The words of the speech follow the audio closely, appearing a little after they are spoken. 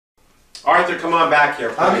Arthur, come on back here,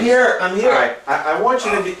 please. I'm here. I'm here. All right. I want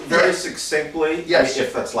you to be very succinctly, Yes.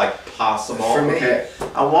 if that's like possible. For me. Okay.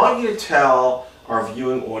 I want you to tell our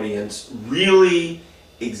viewing audience really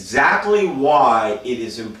exactly why it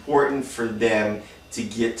is important for them to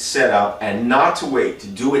get set up and not to wait, to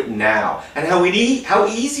do it now, and how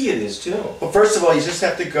easy it is too. Well, first of all, you just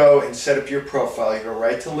have to go and set up your profile. You go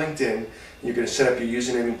right to LinkedIn, and you're going to set up your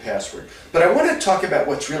username and password. But I want to talk about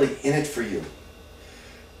what's really in it for you.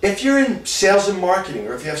 If you're in sales and marketing,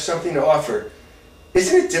 or if you have something to offer,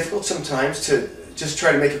 isn't it difficult sometimes to just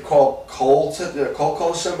try to make a cold call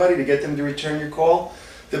to somebody to get them to return your call?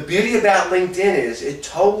 The beauty about LinkedIn is it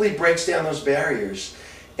totally breaks down those barriers.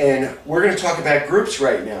 And we're going to talk about groups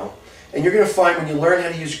right now. And you're going to find when you learn how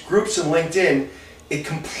to use groups in LinkedIn, it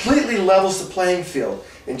completely levels the playing field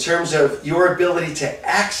in terms of your ability to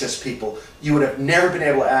access people you would have never been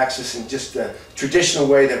able to access in just the traditional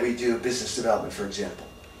way that we do business development, for example.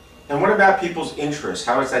 And what about people's interests?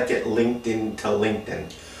 How does that get linked into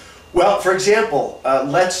LinkedIn? Well, for example,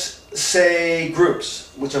 let's say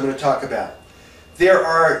groups, which I'm going to talk about. There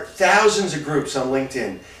are thousands of groups on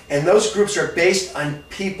LinkedIn, and those groups are based on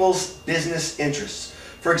people's business interests.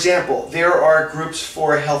 For example, there are groups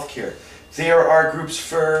for healthcare. There are groups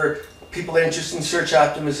for people that are interested in search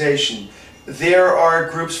optimization. There are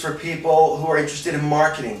groups for people who are interested in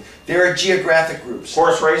marketing. There are geographic groups.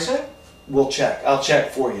 Horse racing? We'll check. I'll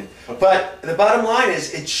check for you. But the bottom line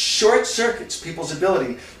is it short circuits people's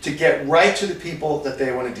ability to get right to the people that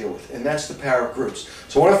they want to deal with. And that's the power of groups.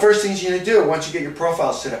 So one of the first things you're going to do once you get your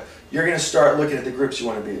profile set up, you're going to start looking at the groups you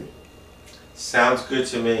want to be in. Sounds good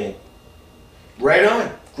to me. Right on.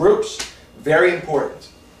 Groups. Very important.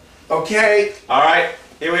 Okay. All right.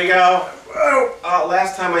 Here we go.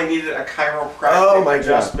 Last time I needed a chiropractic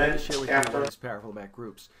adjustment. Share with you what is powerful about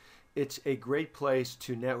groups. It's a great place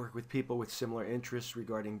to network with people with similar interests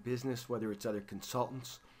regarding business, whether it's other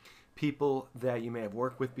consultants, people that you may have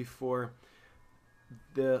worked with before.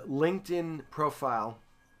 The LinkedIn profile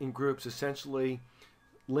in groups, essentially,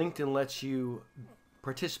 LinkedIn lets you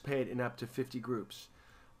participate in up to 50 groups.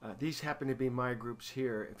 These happen to be my groups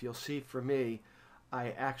here. If you'll see for me,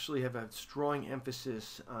 I actually have a strong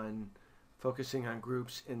emphasis on focusing on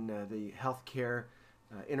groups in the healthcare,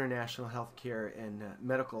 international healthcare, and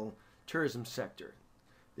medical tourism sector.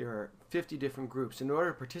 There are 50 different groups. In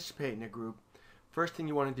order to participate in a group, first thing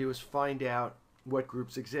you want to do is find out what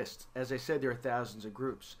groups exist. As I said, there are thousands of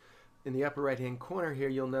groups. In the upper right hand corner here,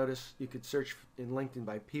 you'll notice you could search in LinkedIn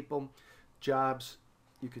by people, jobs,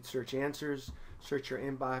 you could search answers, search your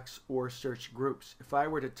inbox, or search groups. If I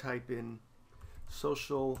were to type in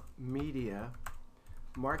social media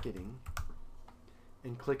marketing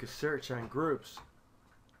and click a search on groups,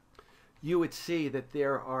 you would see that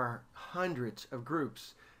there are hundreds of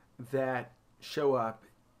groups that show up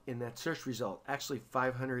in that search result, actually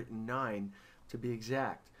 509 to be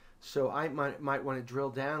exact. So I might want to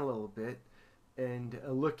drill down a little bit and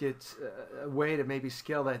look at a way to maybe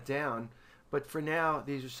scale that down. But for now,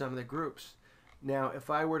 these are some of the groups. Now,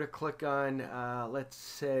 if I were to click on, let's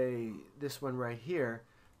say, this one right here,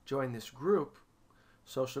 join this group,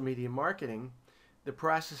 social media marketing, the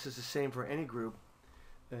process is the same for any group.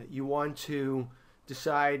 You want to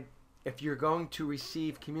decide if you're going to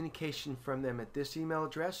receive communication from them at this email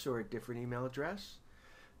address or a different email address.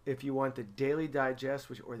 If you want the daily digest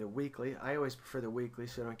or the weekly, I always prefer the weekly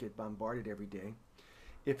so I don't get bombarded every day.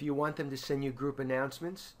 If you want them to send you group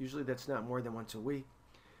announcements, usually that's not more than once a week.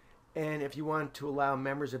 And if you want to allow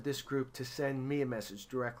members of this group to send me a message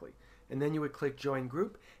directly. And then you would click join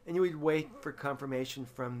group and you would wait for confirmation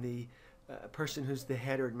from the person who's the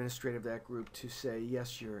head or administrator of that group to say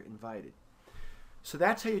yes, you're invited. So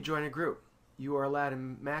that's how you join a group. You are allowed a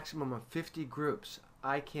maximum of 50 groups.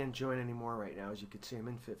 I can't join any more right now. As you can see, I'm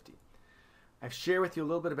in 50. I've shared with you a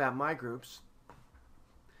little bit about my groups.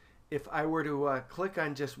 If I were to click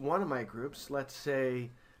on just one of my groups, let's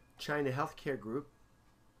say China Healthcare Group,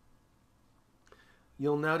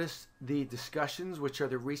 you'll notice the discussions, which are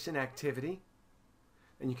the recent activity,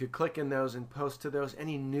 and you could click in those and post to those.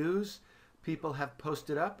 Any news people have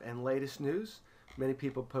posted up and latest news. Many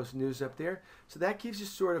people post news up there. So that gives you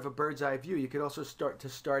sort of a bird's eye view. You could also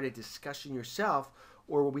start a discussion yourself,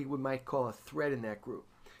 or what we might call a thread in that group.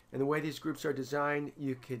 And the way these groups are designed,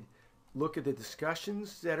 you could look at the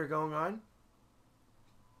discussions that are going on.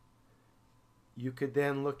 You could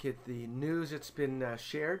then look at the news that's been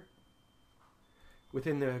shared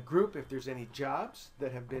within the group, if there's any jobs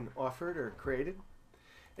that have been offered or created.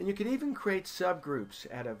 And you can even create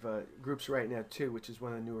subgroups out of groups right now too, which is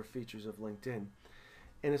one of the newer features of LinkedIn.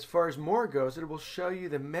 And as far as more goes, it will show you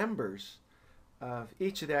the members of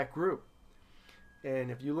each of that group.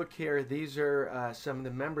 And if you look here, these are some of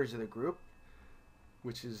the members of the group,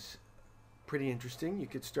 which is pretty interesting. You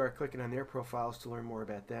could start clicking on their profiles to learn more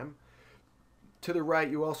about them. To the right,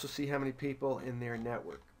 you also see how many people in their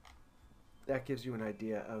network. That gives you an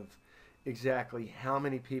idea of exactly how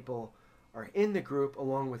many people are in the group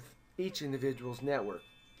along with each individual's network.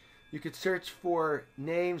 You could search for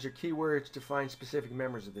names or keywords to find specific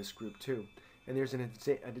members of this group too. And there's an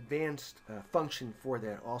advanced function for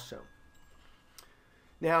that also.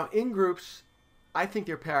 Now, in groups, I think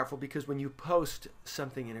they're powerful because when you post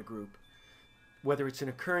something in a group, whether it's in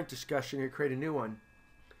a current discussion or you create a new one,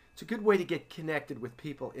 it's a good way to get connected with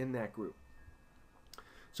people in that group.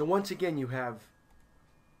 So once again, you have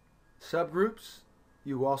subgroups.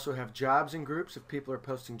 You also have jobs in groups if people are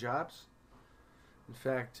posting jobs. In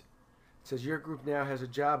fact, it says your group now has a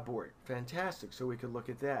job board. Fantastic. So we could look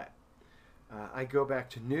at that. I go back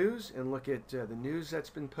to news and look at the news that's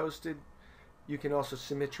been posted. You can also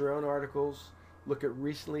submit your own articles, look at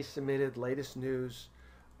recently submitted latest news.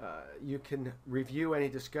 You can review any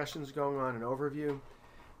discussions going on, an overview.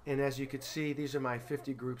 And as you can see, these are my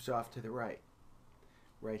 50 groups off to the right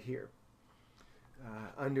here.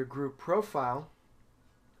 Under group profile,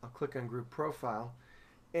 I'll click on group profile,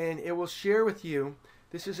 and it will share with you,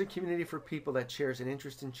 this is a community for people that shares an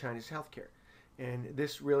interest in Chinese healthcare. And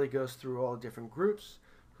this really goes through all different groups,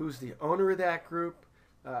 who's the owner of that group,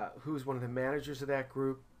 who's one of the managers of that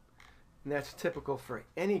group, and that's typical for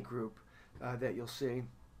any group that you'll see.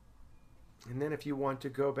 And then if you want to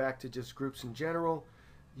go back to just groups in general,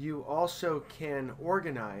 you also can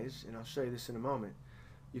organize, and I'll show you this in a moment.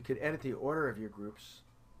 You could edit the order of your groups.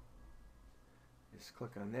 Just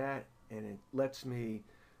click on that, and it lets me,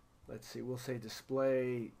 let's see, we'll say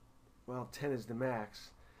display, well, 10 is the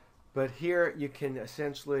max. But here you can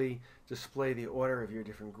essentially display the order of your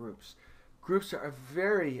different groups. Groups are a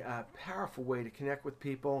very powerful way to connect with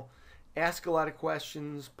people, ask a lot of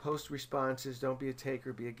questions, post responses, don't be a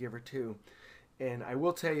taker, be a giver too. And I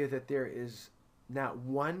will tell you that there is not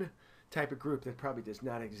one type of group that probably does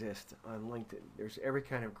not exist on LinkedIn. There's every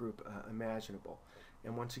kind of group imaginable.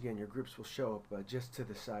 And once again, your groups will show up just to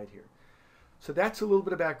the side here. So that's a little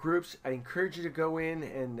bit about groups. I encourage you to go in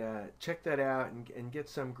and check that out and get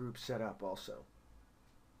some groups set up also.